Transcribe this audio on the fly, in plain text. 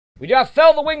We do have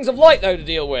Fell the Wings of Light, though, to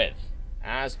deal with.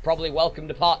 As probably welcome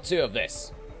to part 2 of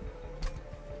this.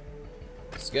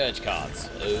 Scourge cards.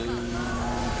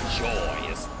 Oh,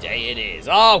 joyous day it is.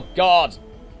 Oh, God.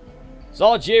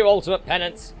 Sod you, Ultimate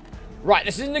Penance. Right,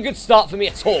 this isn't a good start for me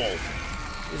at all.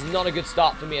 This is not a good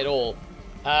start for me at all.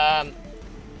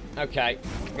 Okay.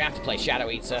 We're going to have to play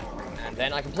Shadow Eater, and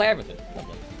then I can play everything.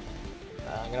 Lovely.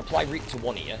 I'm going to apply Reap to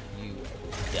one of you. You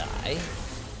will die.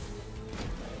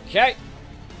 Okay.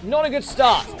 Not a good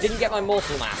start. Didn't get my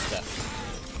Mortal Master.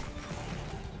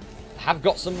 Have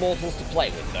got some mortals to play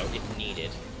with, though, if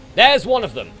needed. There's one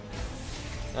of them.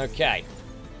 Okay.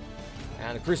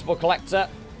 And the Crucible Collector.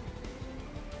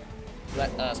 Let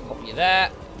us pop you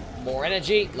there. More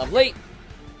energy. Lovely.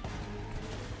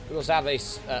 We also have a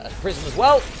Prism as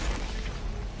well.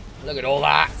 Look at all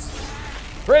that.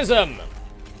 Prism.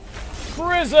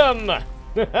 Prism.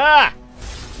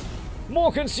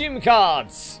 More Consume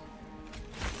cards.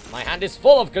 My hand is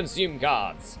full of Consume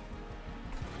cards.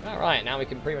 Alright, now we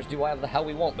can pretty much do whatever the hell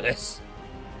we want with this.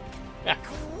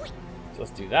 So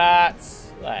let's do that.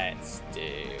 Let's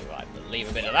do, I believe,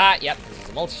 a bit of that. Yep, this is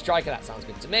a multi-striker. That sounds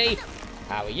good to me.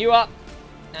 Power you up.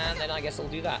 And then I guess I'll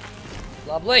do that.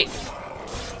 Lovely.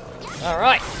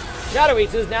 Alright. Shadow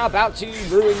Eater's now about to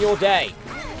ruin your day.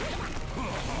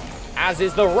 As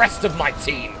is the rest of my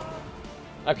team.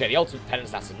 Okay, the Ultimate Penance,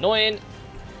 that's annoying.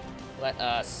 Let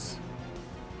us...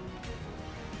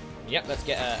 Yep, let's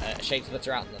get a Shade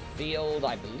Splitter out in the field,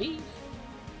 I believe.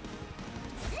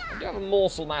 I do have a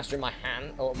Morsel Master in my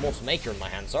hand, or a Morsel Maker in my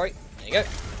hand, sorry. There you go.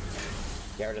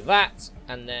 Get rid of that,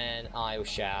 and then I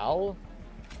shall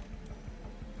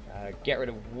get rid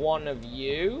of one of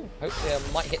you. Hopefully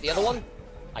I might hit the other one.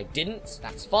 I didn't,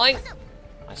 that's fine.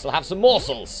 I still have some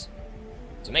morsels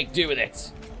to make do with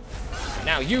it. And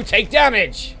now you take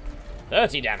damage.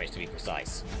 30 damage to be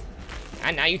precise.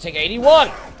 And now you take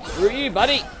 81. Screw you,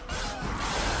 buddy.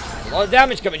 A lot of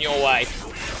damage coming your way.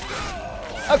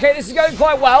 Okay, this is going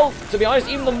quite well. To be honest,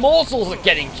 even the morsels are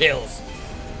getting kills.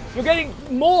 We're getting...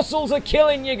 Morsels are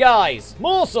killing you guys.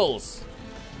 Morsels.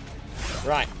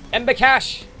 Right. Ember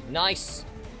Cache. Nice.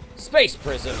 Space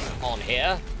Prism on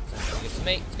here. Sounds good to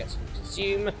me. Let's get some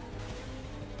Consume.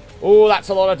 Oh, that's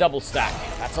a lot of double stack.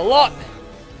 That's a lot.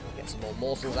 Get some more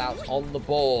morsels out on the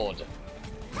board.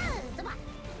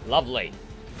 Lovely.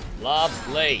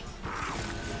 Lovely.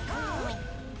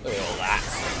 Look at all that.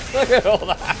 Look at all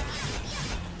that.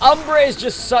 Umbra is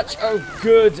just such a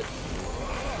good...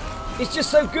 It's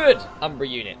just so good, Umbra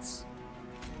units.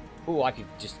 Ooh, I could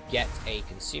just get a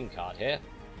Consume card here.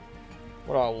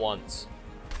 What do I want?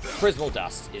 Prismal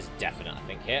Dust is definite, I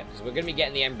think, here. Because we're going to be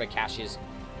getting the Ember Caches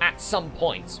at some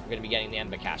point. We're going to be getting the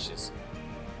Ember Caches.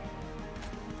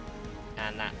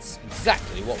 And that's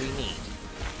exactly what we need.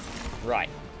 Right.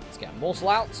 Let's get a Morsel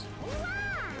out.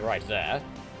 Right there.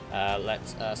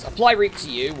 Let's apply Reap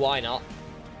to you. Why not?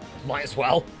 Might as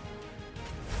well.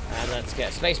 And let's get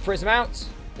a Space Prism out.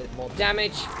 A bit more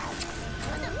damage.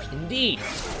 Indeed.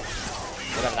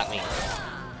 Whatever that means.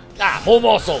 Ah, more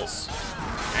morsels.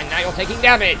 And now you're taking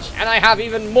damage. And I have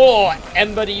even more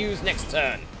Ember to use next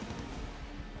turn.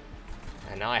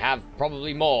 And now I have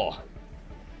probably more.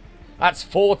 That's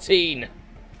 14.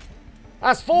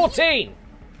 That's 14.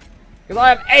 Because I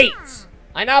have 8.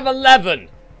 I now have 11.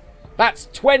 That's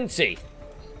 20.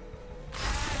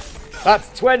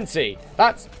 That's 20.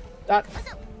 That's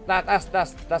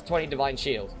 20 Divine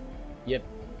Shield.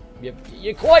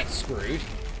 You're quite screwed.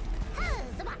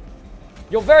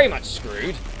 You're very much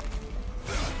screwed.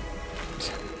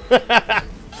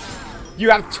 You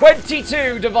have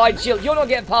 22 Divine Shield. You're not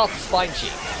getting past the Spine Chi.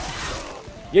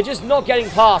 You're just not getting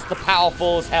past the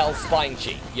powerful as hell Spine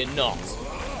Chi. You're not.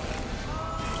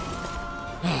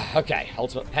 Okay,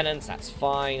 Ultimate Penance, that's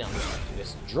fine. I'm just going to do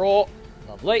this draw.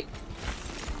 Lovely.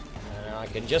 And I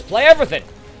can just play everything.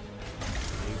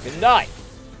 You can die.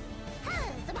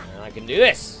 And I can do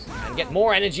this. And get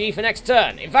more energy for next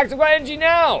turn. In fact, I've got energy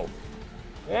now.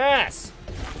 Yes.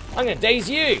 I'm going to daze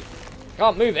you.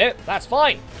 Can't move it. That's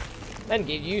fine. Then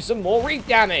give you some more Reap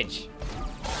damage.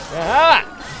 Aha!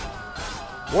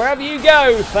 Wherever you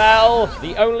go, Fel,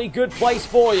 the only good place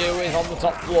for you is on the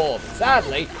top floor. But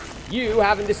sadly, you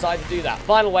haven't decided to do that.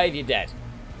 Final wave, you're dead.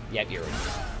 Yep, you're in.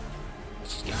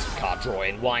 Let's just get some card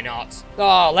drawing. Why not?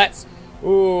 Oh, let's...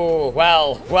 Ooh,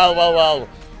 well.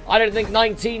 I don't think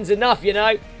 19's enough, you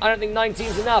know. I don't think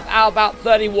 19's enough. How about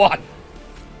 31?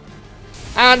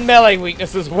 And melee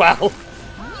weakness as well.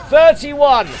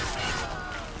 31.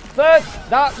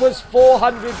 That was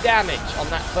 400 damage on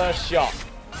that first shot.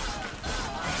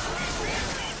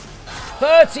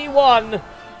 31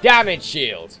 damage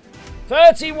shield.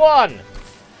 31.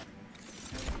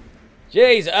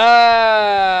 Jesus!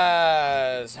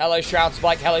 Hello, Shroud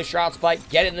Spike. Hello, Shroud Spike.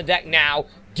 Get in the deck now.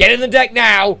 Get in the deck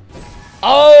now!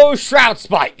 Oh, Shroud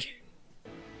Spike!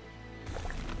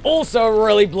 Also a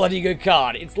really bloody good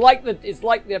card. It's like the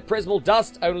Prismal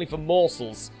Dust, only for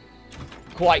morsels.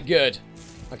 Quite good.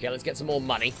 Okay, let's get some more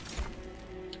money.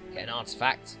 Get an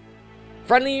artifact.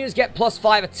 Friendly units get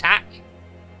 +5 attack.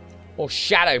 Or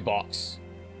Shadow Box.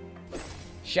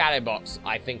 Shadow Box,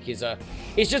 I think, is a...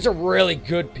 It's just a really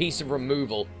good piece of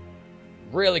removal.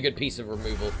 Really good piece of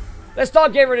removal. Let's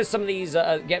start getting rid of some of these,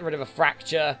 getting rid of a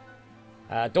Fracture.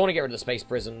 Don't want to get rid of the Space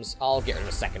Prisms. I'll get rid of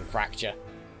a second Fracture.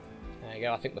 There you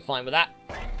go, I think we're fine with that.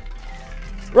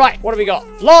 Right, what do we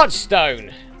got? Large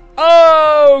Stone.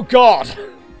 Oh, God.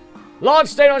 Large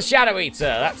Stone on Shadow Eater.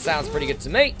 That sounds pretty good to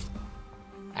me.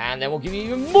 And then we'll give you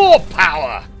even more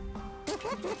power.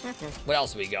 What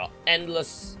else have we got?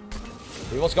 Endless.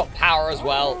 We've also got power as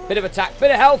well. Bit of attack,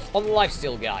 bit of health on the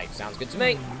Lifesteal guy. Sounds good to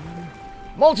me.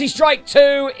 Multi-Strike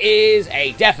 2 is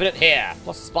a definite here.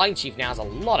 Plus the Spine Chief now has a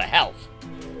lot of health.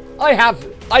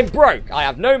 I'm broke. I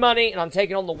have no money, and I'm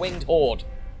taking on the Winged Horde.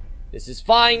 This is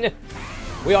fine.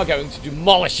 We are going to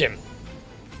demolish him.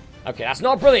 Okay, that's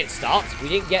not a brilliant start. We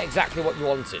didn't get exactly what you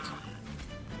wanted.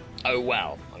 Oh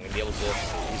well. I'm going to be able to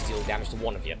at least deal damage to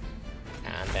one of you.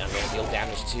 And then I'm going to deal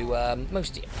damage to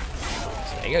most of you.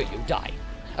 So there you go, you'll die.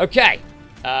 Okay.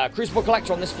 Crucible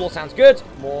Collector on this floor sounds good.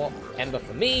 More Ember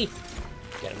for me.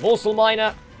 Get a Morsel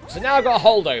Miner. So now I've got a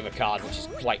holdover card, which is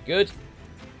quite good.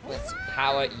 Let's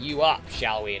power you up,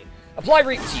 shall we? And apply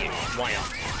Reap to you. Why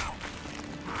not?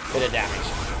 Bit of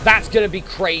damage. That's going to be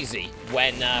crazy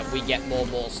when we get more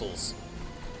morsels.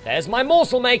 There's my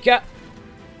Morsel Maker.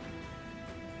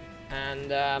 And,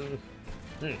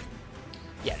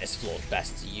 yeah, this floor's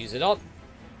best to use it on.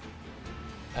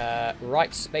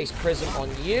 Right, Space Prism on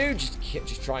you. Just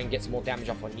try and get some more damage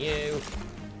off on you.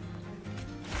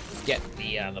 Let's get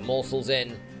the morsels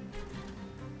in.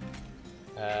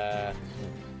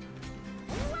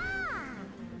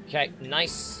 Okay,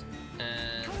 nice.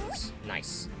 And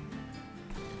nice.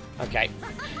 Okay.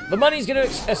 The money's going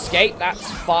to escape. That's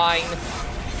fine.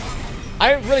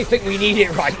 I don't really think we need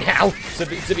it right now, to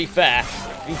be fair.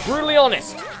 To be brutally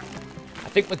honest. I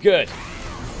think we're good.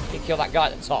 We can kill that guy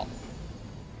at the top.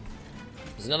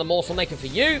 There's another Morsel Maker for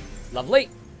you. Lovely.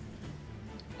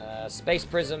 Space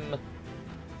Prism.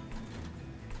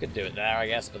 Could do it there, I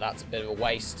guess, but that's a bit of a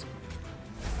waste.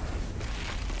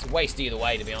 It's a waste either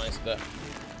way, to be honest, but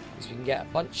at least we can get a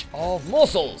bunch of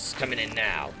morsels coming in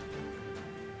now.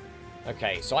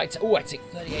 Okay, so I take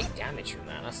 38 damage from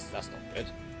that. That's not good.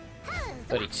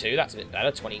 32, that's a bit better.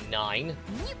 29.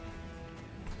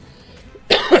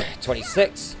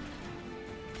 26.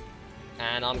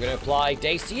 And I'm going to apply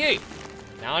Daze to you.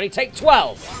 Now I only take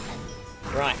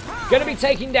 12. Right, going to be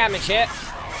taking damage here.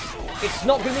 It's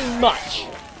not going to be much.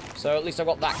 So at least I've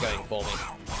got that going for me.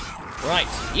 Right,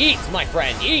 eat, my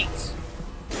friend, eat.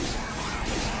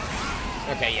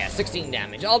 Okay, yeah, 16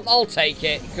 damage. I'll take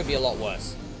it. It could be a lot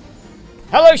worse.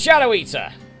 Hello, Shadow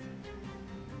Eater.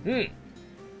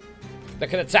 That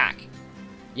can attack.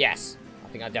 Yes, I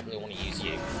think I definitely want to use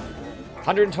you.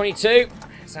 122.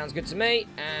 Sounds good to me.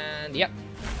 And, yep,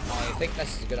 I think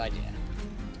this is a good idea.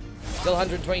 Still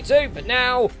 122, but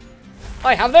now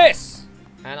I have this.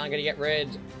 And I'm going to get rid...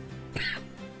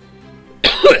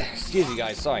 Excuse me,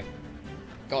 guys, sorry.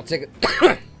 Got a tickle...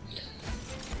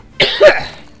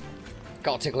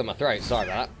 Got a tickle in my throat, sorry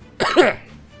about that.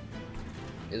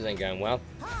 This ain't going well.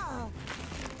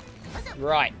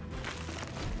 Right.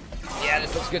 Yeah,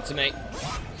 this looks good to me.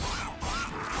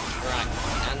 Right,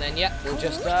 and then, yep, we'll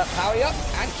just power you up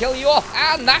and kill you off.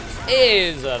 And that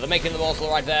is the making the morsel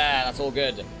right there. That's all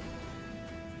good.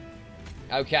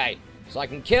 Okay, so I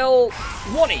can kill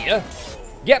one of you,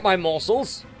 get my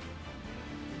morsels.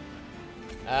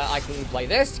 I can play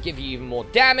this to give you even more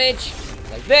damage.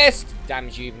 Play this to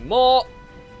damage you even more.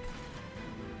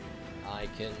 I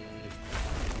can...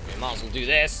 I might as well do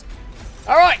this.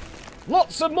 Alright,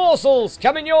 lots of morsels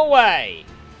coming your way.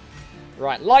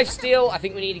 Right, Lifesteal, I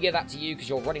think we need to give that to you because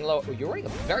you're running low. You're running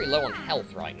very low on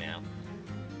health right now.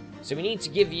 So we need to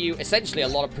give you essentially a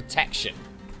lot of protection.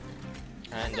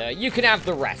 And you can have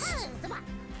the rest,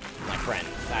 my friend.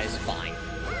 That is fine.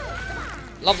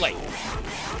 Lovely.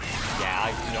 Yeah,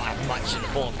 I do not have much in the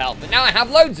form of health, but now I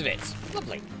have loads of it.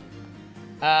 Lovely.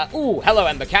 Ooh, hello,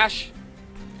 Ember Cash.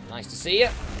 Nice to see you.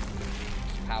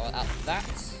 Just power up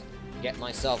that. Get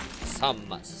myself some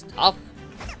stuff.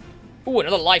 Ooh,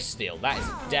 another Lifesteal. That is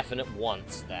a definite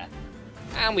want there.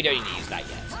 And we don't need to use that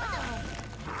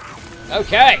yet.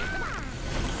 Okay.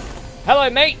 Hello,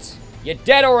 mate. You're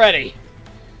dead already.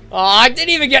 Oh, I didn't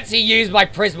even get to use my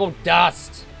Prismal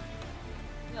Dust.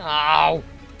 Oh!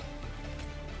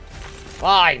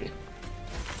 Fine.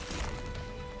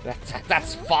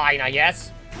 That's fine, I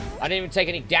guess. I didn't even take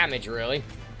any damage, really.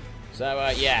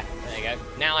 So, yeah, there you go.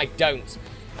 Now I don't.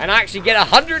 And I actually get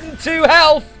 102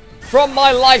 health from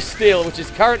my lifesteal, which is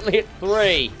currently at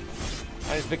 3.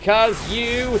 And it's because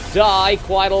you die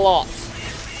quite a lot.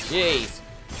 Jeez.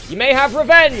 You may have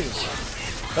revenge,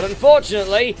 but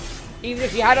unfortunately, even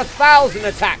if you had 1,000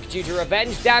 attack due to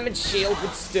revenge, damage shield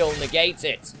would still negate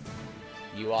it.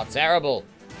 You are terrible.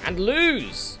 And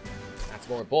lose. That's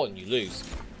more important, you lose.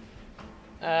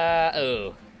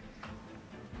 Oh.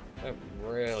 I don't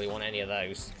really want any of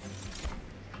those.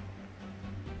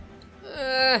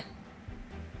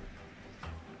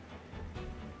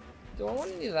 Do I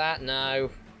want any of that? No.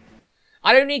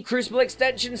 I don't need Crucible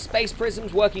Extension. Space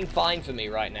Prism's working fine for me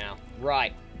right now.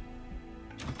 Right.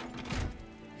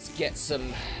 Let's get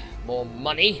some more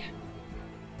money.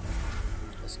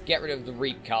 Let's get rid of the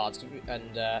Reap cards.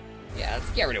 And, yeah,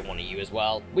 let's get rid of one of you as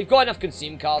well. We've got enough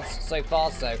Consume cards so far,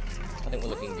 so I think we're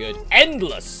looking good.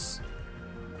 Endless!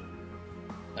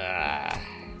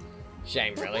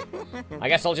 Shame, really. I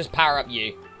guess I'll just power up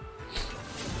you.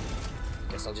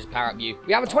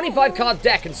 We have a 25 card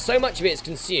deck and so much of it is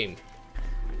consumed.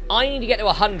 I need to get to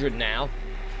 100 now.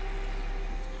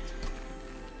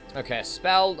 Okay, a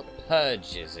spell that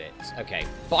purges it. Okay,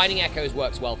 Binding Echoes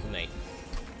works well for me.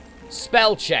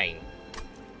 Spell Chain.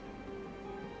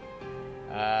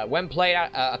 When played,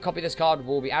 a copy of this card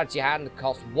will be added to your hand that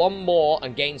costs 1 more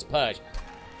and gains Purge.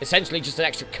 Essentially just an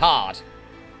extra card.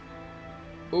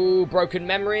 Ooh, Broken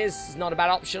Memories is not a bad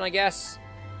option, I guess.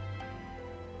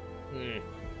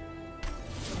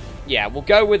 Yeah, we'll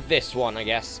go with this one, I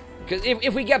guess. Because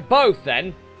if we get both,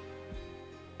 then,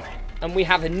 and we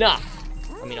have enough.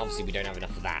 I mean, obviously we don't have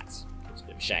enough of that. It's a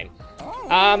bit of a shame.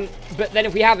 But then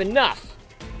if we have enough,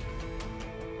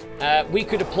 we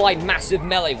could apply massive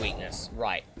melee weakness.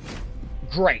 Right.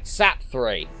 Great. Sap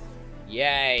 3.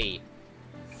 Yay.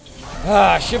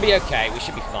 Should be okay. We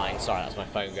should be fine. Sorry, that's my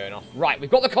phone going off. Right, we've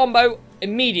got the combo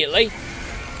immediately.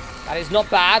 That is not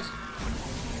bad.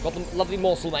 Got the lovely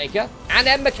Morsel Maker. And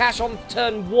Ember Cache on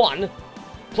turn 1.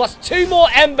 Plus 2 more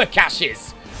Ember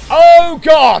Caches. Oh,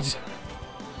 God.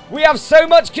 We have so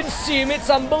much consume, it's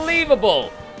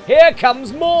unbelievable. Here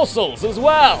comes Morsels as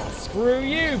well. Screw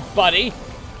you, buddy.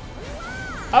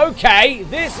 Okay,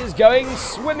 this is going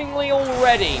swimmingly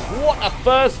already. What a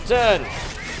first turn.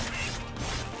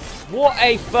 What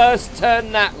a first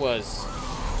turn that was.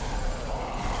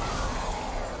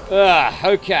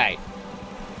 Okay.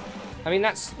 I mean,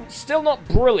 that's still not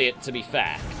brilliant, to be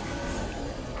fair.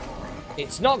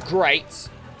 It's not great,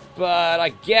 but I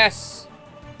guess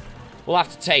we'll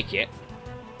have to take it.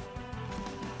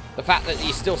 The fact that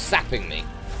you're still sapping me,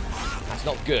 that's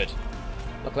not good.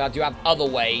 Luckily, I do have other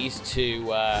ways to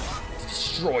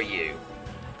destroy you.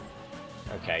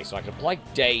 Okay, so I can apply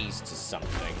Daze to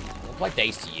something. I'll apply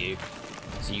Daze to you,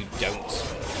 so you don't...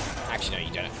 Actually, no,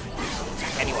 you don't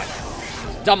attack anyway.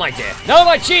 Dumb idea. No,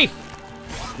 my chief!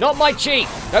 Not my chief!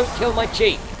 Don't kill my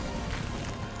chief!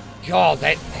 God,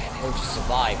 they'll just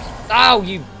survive. Oh,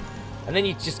 you... And then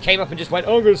you just came up and just went,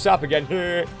 oh, I'm going to sap again.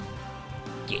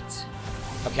 Git.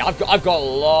 Okay, I've got a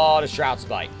lot of Shroud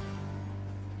Spike.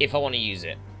 If I want to use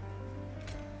it.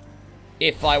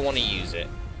 If I want to use it.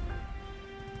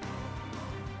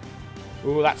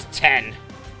 Ooh, that's 10.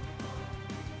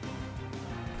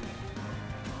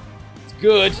 It's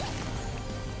good.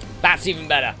 That's even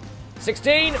better.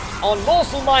 16 on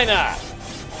Morsel Miner.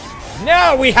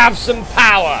 Now we have some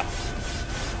power.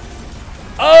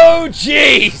 Oh,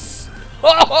 jeez.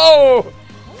 Oh,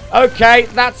 okay,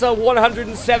 that's a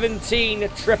 117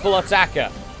 triple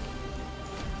attacker.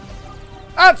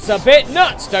 That's a bit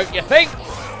nuts, don't you think?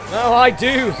 No, I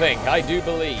do think. I do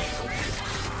believe.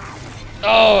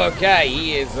 Oh, okay.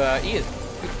 He is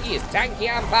tanky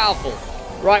and powerful.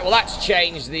 Right. Well, that's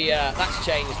changed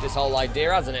this whole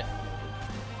idea, hasn't it?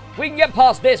 If we can get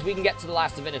past this, we can get to the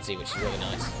last Divinity, which is really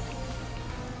nice.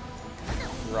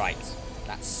 Right.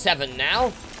 That's 7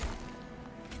 now.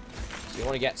 So you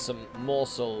want to get some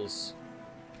morsels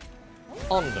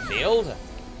on the field.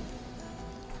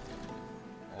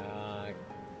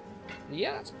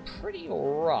 Yeah, that's pretty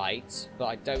alright, but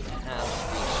I don't have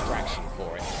the extraction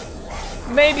for it.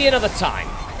 Maybe another time.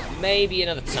 Maybe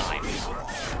another time.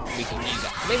 We can use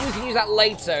that. Maybe we can use that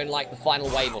later in, like, the final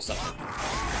wave or something.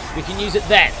 We can use it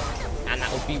then. And that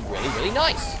would be really, really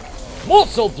nice.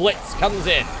 Morsel Blitz comes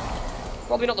in.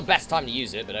 Probably not the best time to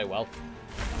use it, but oh well.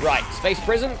 Right, Space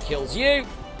Prism kills you.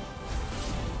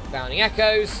 Bounding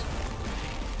Echoes.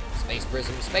 Space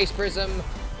Prism, Space Prism.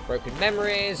 Broken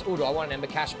Memories. Oh, do I want an Ember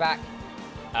Cache back?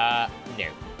 No.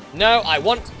 No, I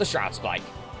want the Shroud Spike.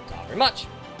 Thank you very much.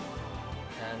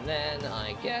 And then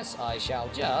I guess I shall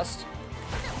just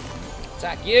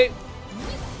attack you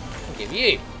and give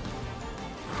you.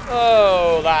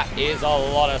 Oh, that is a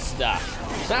lot of stuff.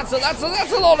 That's a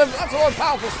lot of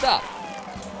powerful stuff.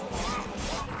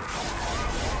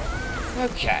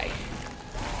 Okay.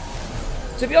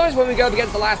 To be honest, when we go up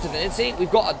against the last Divinity,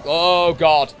 we've got a... Oh,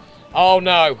 God. Oh,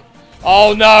 no.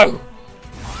 Oh, no.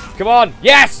 Come on.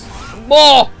 Yes.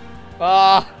 More.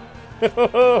 Ah.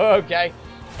 Okay.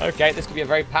 Okay, this could be a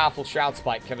very powerful Shroud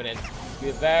Spike coming in. This could be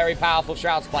a very powerful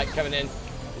Shroud Spike coming in.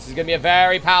 This is going to be a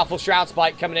very powerful Shroud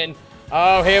Spike coming in.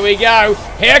 Oh, here we go.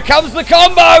 Here comes the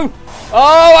combo.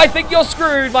 Oh, I think you're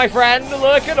screwed, my friend.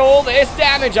 Look at all this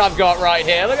damage I've got right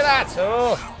here. Look at that.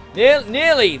 Oh,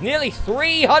 nearly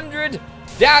 300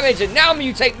 damage. And now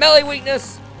mutate melee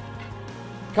weakness.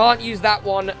 Can't use that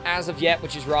one as of yet,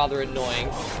 which is rather annoying.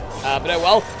 But oh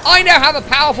well. I now have a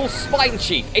powerful Spine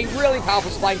Chief. A really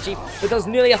powerful Spine Chief that does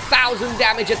nearly 1,000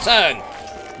 damage a turn.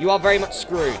 You are very much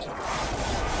screwed.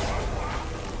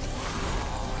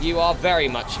 You are very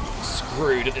much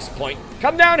screwed at this point.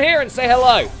 Come down here and say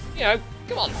hello. You know,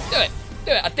 come on, do it.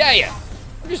 Do it, I dare you.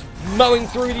 I'm just mowing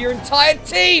through your entire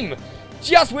team.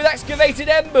 Just with Excavated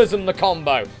Embers and the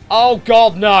combo. Oh,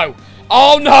 God, no.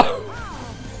 Oh, no.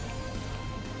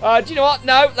 Do you know what?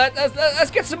 No, let's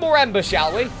get some more Ember,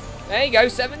 shall we? There you go,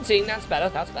 17. That's better,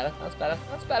 that's better, that's better,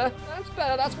 that's better, that's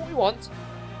better. That's what we want.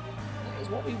 That is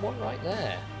what we want right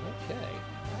there. Okay.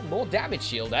 And more damage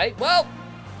shield, eh? Well...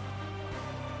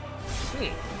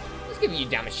 let's give you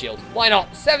damage shield. Why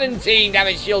not? 17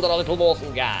 damage shield on a little morsel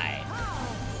guy.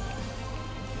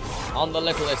 On the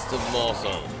littlest of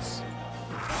morsels.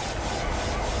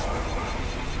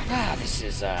 Ah, this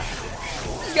is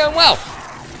going well.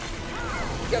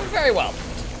 It's going very well.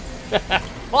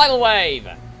 Final wave.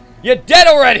 You're dead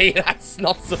already. That's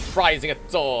not surprising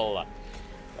at all.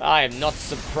 I am not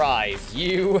surprised.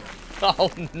 You...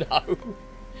 Oh, no.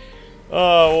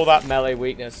 Oh, all that melee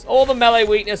weakness. All the melee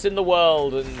weakness in the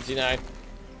world, and you know,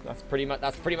 that's pretty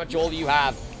much all you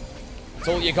have. That's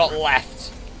all you got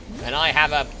left. And I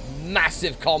have a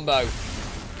massive combo.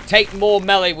 Take more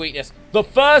melee weakness. The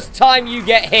first time you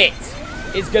get hit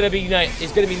is gonna be nuts.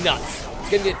 It's gonna be a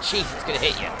chief that's gonna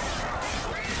hit you.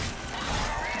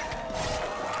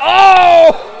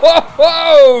 Oh! Ho,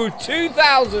 ho!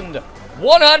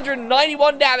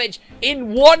 2,191 damage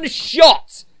in one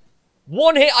shot.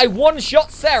 One hit, I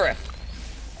one-shot Seraph.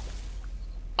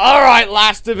 Alright,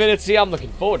 last Divinity. I'm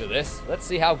looking forward to this. Let's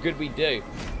see how good we do.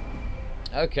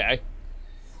 Okay.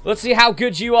 Let's see how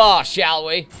good you are, shall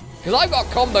we? Because I've got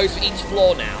combos for each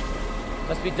floor now.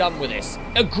 Let's be done with this.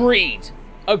 Agreed.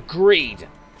 Agreed.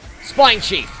 Spine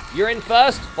Chief, you're in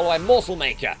first, followed by Morsel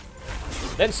Maker.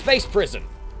 Then Space Prison.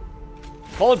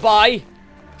 Followed by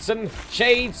some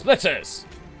Shade Splitters.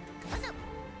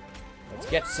 Let's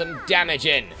get some damage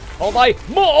in. Followed by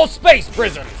more Space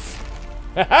Prisons.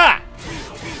 Haha!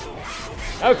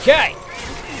 Okay.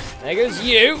 There goes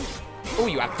you. Oh,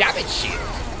 you have damage shield.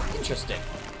 Interesting.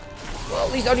 Well,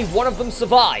 at least only one of them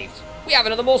survived. We have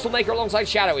another Morsel Maker alongside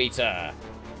Shadow Eater.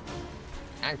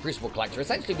 And Crucible Collector.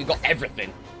 Essentially, we've got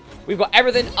everything. We've got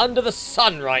everything under the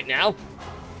sun right now.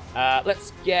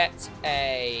 Let's get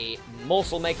a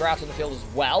Morsel Maker out on the field as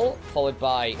well. Followed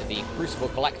by the Crucible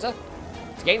Collector.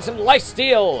 To gain some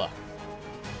lifesteal.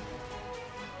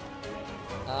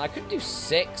 I could do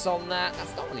 6 on that.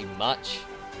 That's not really much.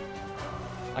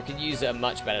 I could use it at a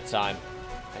much better time.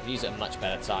 Okay,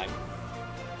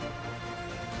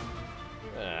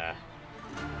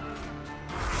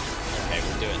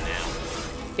 we'll do it now.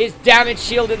 It's damage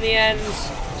shield in the end.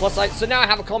 Plus, so now I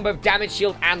have a combo of damage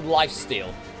shield and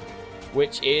lifesteal,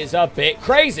 which is a bit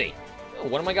crazy. Oh,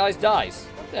 one of my guys dies.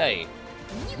 Okay,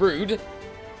 it's rude.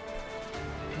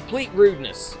 Complete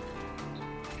rudeness.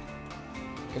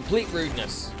 Complete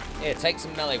rudeness. Here, take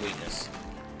some melee weakness.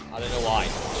 I don't know why.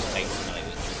 Just take some melee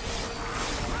weakness.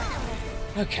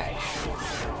 Okay.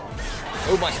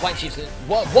 Oh, my Spike Chief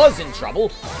was in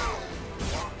trouble.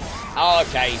 Oh,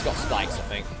 okay, he's got spikes, I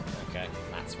think. Okay,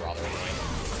 that's rather annoying.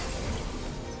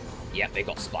 Yep, they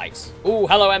got spikes. Ooh,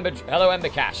 hello, Ember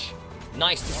Cash.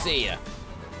 Nice to see you.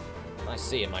 Nice to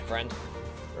see you, my friend.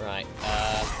 Right,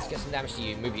 let's get some damage to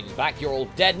you. Move you to the back. You're all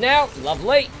dead now.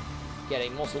 Lovely. Get a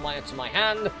Morsel Miner to my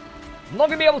hand. I'm not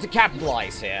going to be able to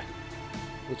capitalize here,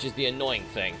 which is the annoying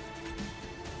thing.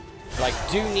 But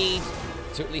I do need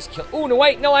to at least kill... Oh, no,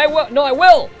 wait. No, I will. No, I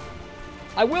will.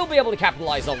 I will be able to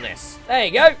capitalize on this. There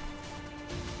you go.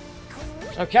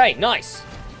 Okay, nice.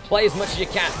 Play as much as you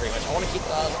can, pretty much. I want to keep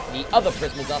the other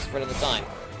Prismal Dust for another time.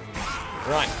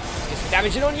 Right, let's get some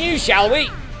damage in on you, shall we?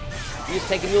 You're just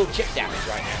taking little chip damage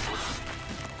right now.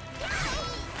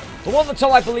 The one on the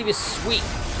top, I believe, is sweep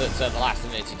that the last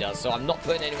Divinity does, so I'm not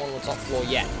putting anyone on the top floor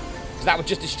yet. Because that would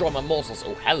just destroy my mortals.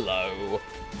 Oh, hello.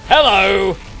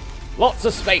 Hello! Lots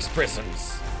of space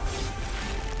prisms.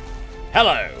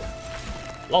 Hello.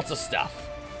 Lots of stuff.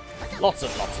 Lots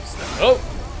of stuff. Oh!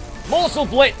 Morsel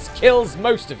Blitz kills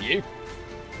most of you.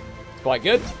 It's quite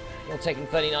good. You're taking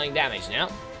 39 damage now.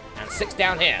 And 6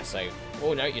 down here, so...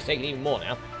 Oh, no, you're taking even more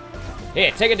now.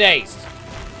 Here, take a dazed.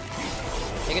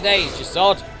 Take a dazed, you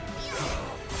sod.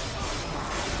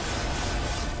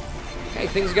 Okay,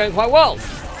 things are going quite well.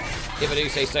 If I do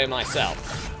say so myself.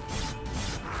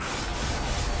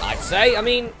 I'd say, I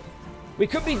mean, we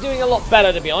could be doing a lot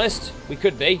better, to be honest. We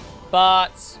could be,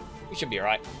 but we should be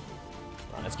alright.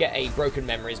 Right, let's get a Broken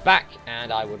Memories back,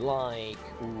 and I would like...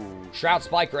 Ooh, Shroud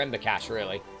Spike or Ember Cache,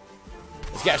 really.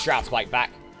 Let's get a Shroud Spike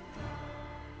back.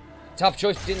 Tough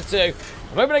choice between the two.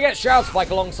 I'm hoping I get Shroud Spike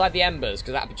alongside the Embers,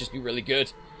 because that would just be really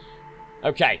good.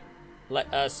 Okay,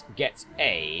 let us get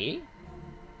a...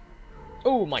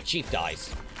 Ooh, my Chief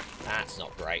dies. That's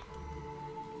not great.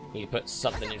 Need to put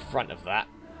something in front of that.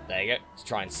 There you go, to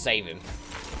try and save him.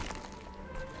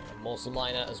 Morsel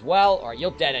Miner as well. Alright,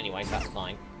 you're dead anyway, so that's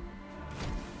fine.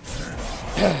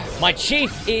 My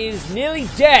Chief is nearly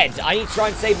dead. I need to try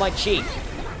and save my Chief.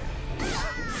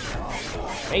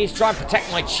 I need to try and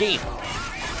protect my Chief.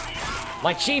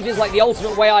 My Chief is like the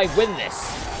ultimate way I win this.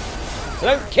 So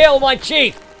don't kill my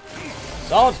Chief!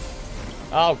 Sod.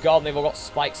 Oh god, they've all got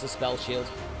spikes and spell shield.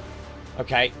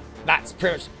 Okay, that's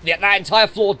pretty much... Yeah, that entire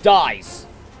floor dies.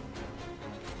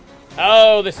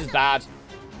 Oh, this is bad.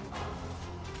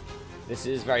 This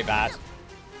is very bad.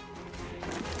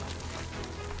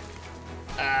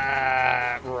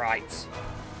 Right.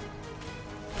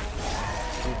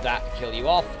 Do that, kill you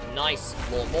off. Nice,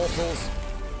 more mortals.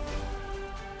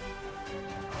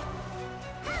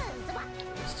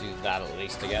 Let's do that at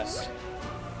least, I guess.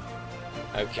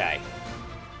 Okay.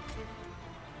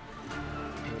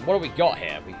 What have we got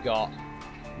here? We've got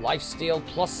lifesteal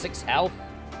plus 6 health.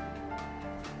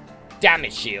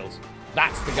 Damage shield.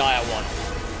 That's the guy I want.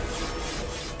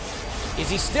 Is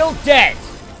he still dead?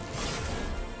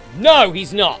 No,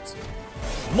 he's not.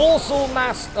 Morsel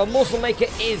Maker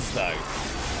is, though.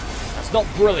 That's not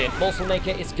brilliant. Morsel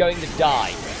Maker is going to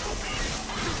die.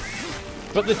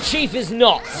 But the Chief is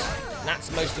not. And that's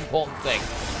the most important thing.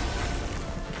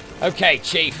 Okay,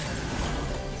 Chief.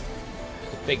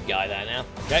 The big guy there now.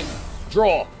 Okay.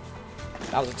 Draw.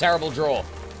 That was a terrible draw.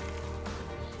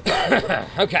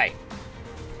 Okay.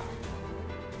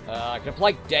 I can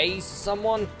apply Daze to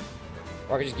someone.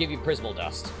 Or I can just give you Prismal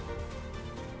Dust.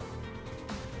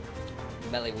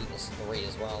 Melee weakness 3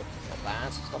 as well. It's not bad.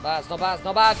 It's not bad. It's not bad. It's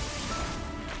not bad.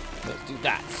 Let's do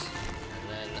that. And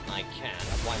then I can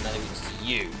apply melee weakness to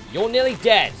you. You're nearly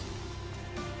dead.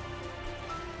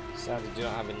 Sadly, do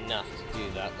not have enough to do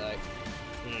that, though.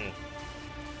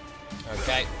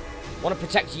 Okay. Want to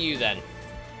protect you, then.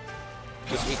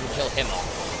 Just so we can kill him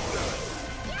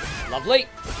off. Lovely.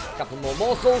 A couple more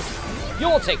morsels.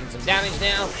 You're taking some damage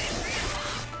now.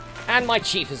 And my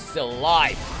Chief is still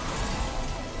alive.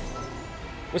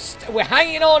 We're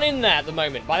hanging on in there at the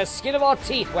moment. By the skin of our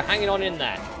teeth, we're hanging on in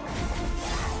there.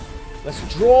 Let's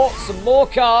draw some more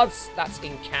cards. That's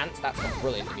incant. That's not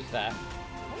brilliant, to be fair.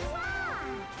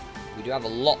 We do have a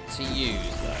lot to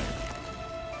use, though.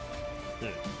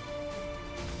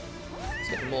 Let's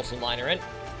get the Morsel Miner in.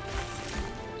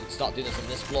 We can start doing this on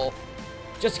this floor.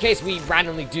 Just in case we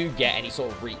randomly do get any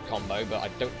sort of reap combo, but I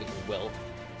don't think we will.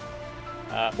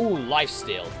 Ooh,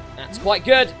 lifesteal. That's quite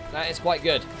good. That is quite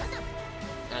good.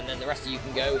 And then the rest of you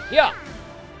can go here.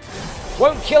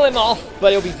 Won't kill him off,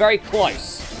 but it'll be very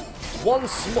close. The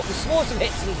smallest of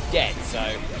hits and he's dead, so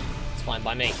it's fine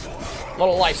by me. A lot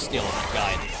of lifesteal on that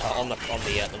guy, on that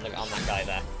guy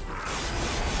there.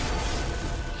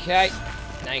 Okay,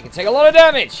 now you can take a lot of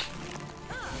damage.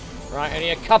 Right, only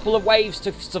a couple of waves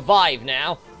to survive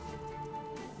now.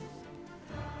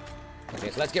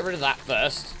 Okay, so let's get rid of that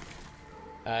first.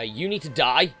 You need to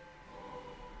die.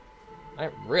 I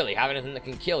don't really have anything that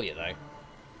can kill you, though.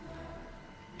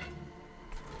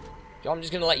 I'm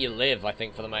just going to let you live, I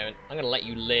think, for the moment. I'm going to let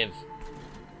you live.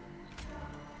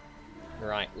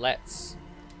 Right, let's...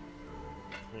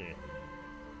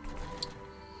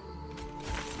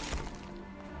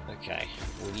 Okay,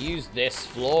 we'll use this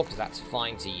floor, because that's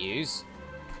fine to use.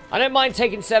 I don't mind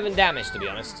taking 7 damage, to be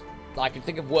honest. I can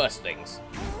think of worse things.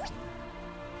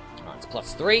 Right, it's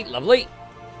plus 3, lovely.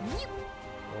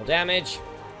 More damage.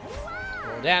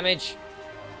 More damage.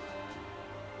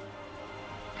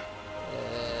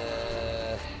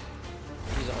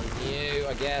 Use it on you,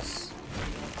 I guess.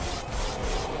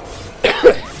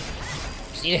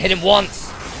 Just need to hit him once.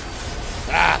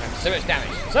 Ah, so much damage.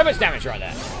 So much damage right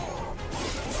there.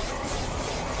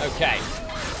 Okay.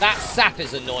 That sap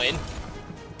is annoying.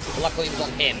 Luckily it was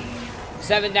on him.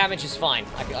 7 damage is fine.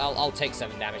 I'll take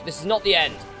 7 damage. This is not the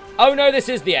end. Oh no, this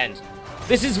is the end.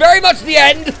 This is very much the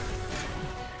end!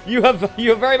 You have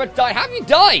very much died. How have you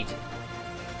died?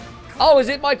 Oh, is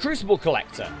it my Crucible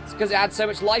Collector? It's because it had so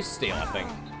much lifesteal, I think.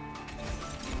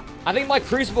 I think my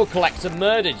Crucible Collector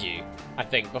murdered you, I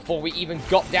think, before we even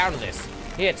got down to this.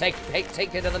 Here, take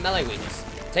another melee weakness.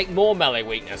 Take more melee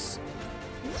weakness.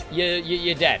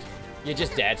 You're dead. You're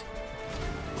just dead.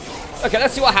 Okay,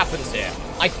 let's see what happens here.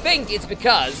 I think it's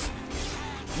because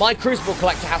my Crucible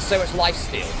Collector has so much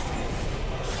lifesteal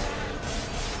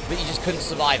that you just couldn't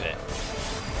survive it.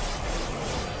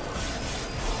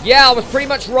 Yeah, I was pretty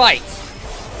much right.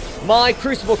 My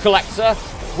Crucible Collector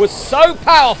was so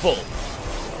powerful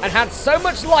and had so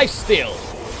much lifesteal,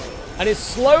 and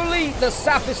the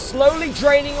sap is slowly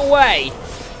draining away,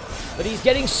 but he's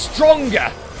getting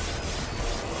stronger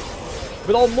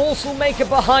with old Morsel Maker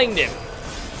behind him.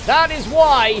 That is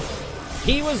why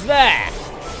he was there,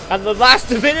 and the last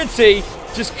Divinity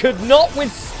just could not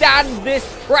withstand this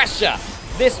pressure,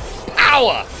 this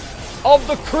power of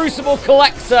the Crucible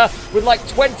Collector with like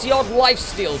 20-odd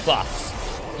lifesteal buffs.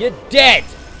 You're dead.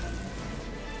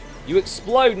 You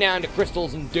explode now into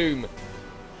crystals and doom.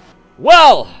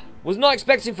 Well, was not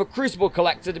expecting for Crucible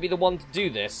Collector to be the one to do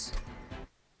this.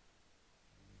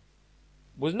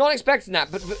 Was not expecting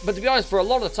that, but to be honest, for a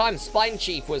lot of the time, Spine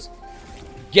Chief was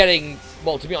getting,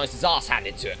 well, to be honest, his ass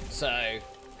handed to it. So,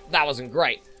 that wasn't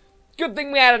great. Good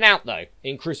thing we had an out, though,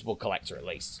 in Crucible Collector, at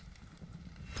least.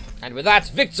 And with that,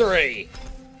 victory!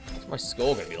 What's my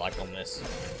score going to be like on this?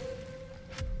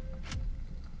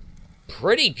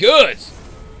 Pretty good!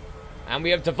 And we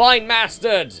have Divine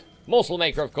Mastered! Morsel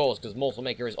Maker, of course, because Morsel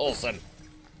Maker is awesome.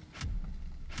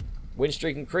 Win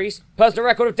streak increased. Personal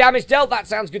record of damage dealt. That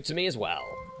sounds good to me as well.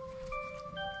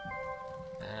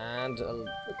 And a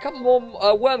couple more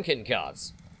Wormkin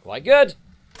cards. Quite good.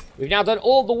 We've now done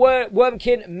all the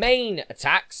Wormkin main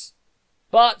attacks.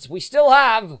 But we still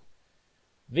have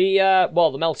the,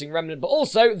 well, the Melting Remnant, but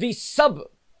also the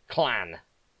sub-clan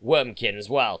Wormkin as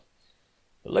well.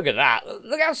 But look at that.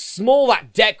 Look how small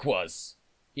that deck was.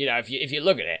 You know, if you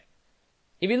look at it.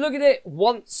 If you look at it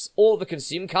once all the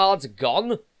consume cards are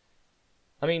gone.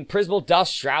 I mean, Prismal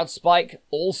Dust, Shroud Spike,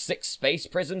 all 6 Space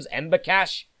Prisms, Ember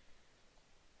Cache.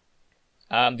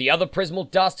 The other Prismal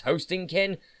Dust, Hosting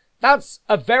Kin. That's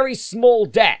a very small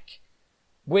deck,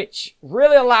 which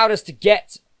really allowed us to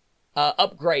get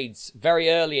upgrades very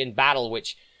early in battle,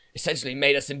 which essentially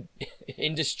made us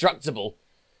indestructible.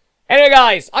 Anyway,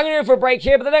 guys, I'm going to go for a break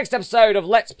here, but the next episode of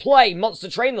Let's Play Monster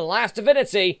Train The Last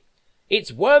Divinity,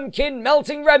 it's Wormkin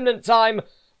Melting Remnant time.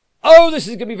 Oh, this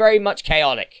is going to be very much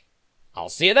chaotic. I'll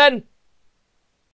see you then.